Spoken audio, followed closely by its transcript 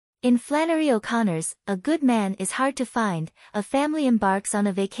In Flannery O'Connor's A Good Man is Hard to Find, a family embarks on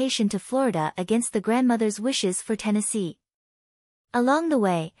a vacation to Florida against the grandmother's wishes for Tennessee. Along the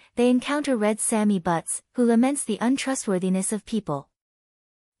way, they encounter Red Sammy Butts, who laments the untrustworthiness of people.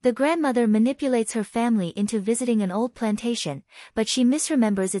 The grandmother manipulates her family into visiting an old plantation, but she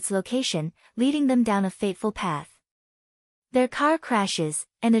misremembers its location, leading them down a fateful path. Their car crashes,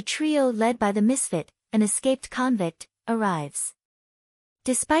 and a trio led by the misfit, an escaped convict, arrives.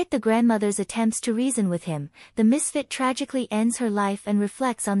 Despite the grandmother's attempts to reason with him, the misfit tragically ends her life and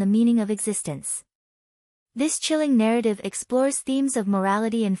reflects on the meaning of existence. This chilling narrative explores themes of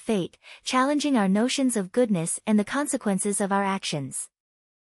morality and fate, challenging our notions of goodness and the consequences of our actions.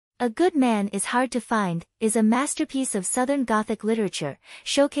 A Good Man is Hard to Find is a masterpiece of Southern Gothic literature,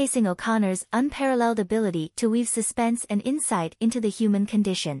 showcasing O'Connor's unparalleled ability to weave suspense and insight into the human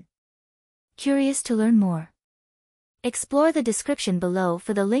condition. Curious to learn more? Explore the description below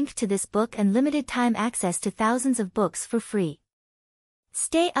for the link to this book and limited-time access to thousands of books for free.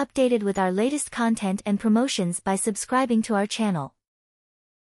 Stay updated with our latest content and promotions by subscribing to our channel.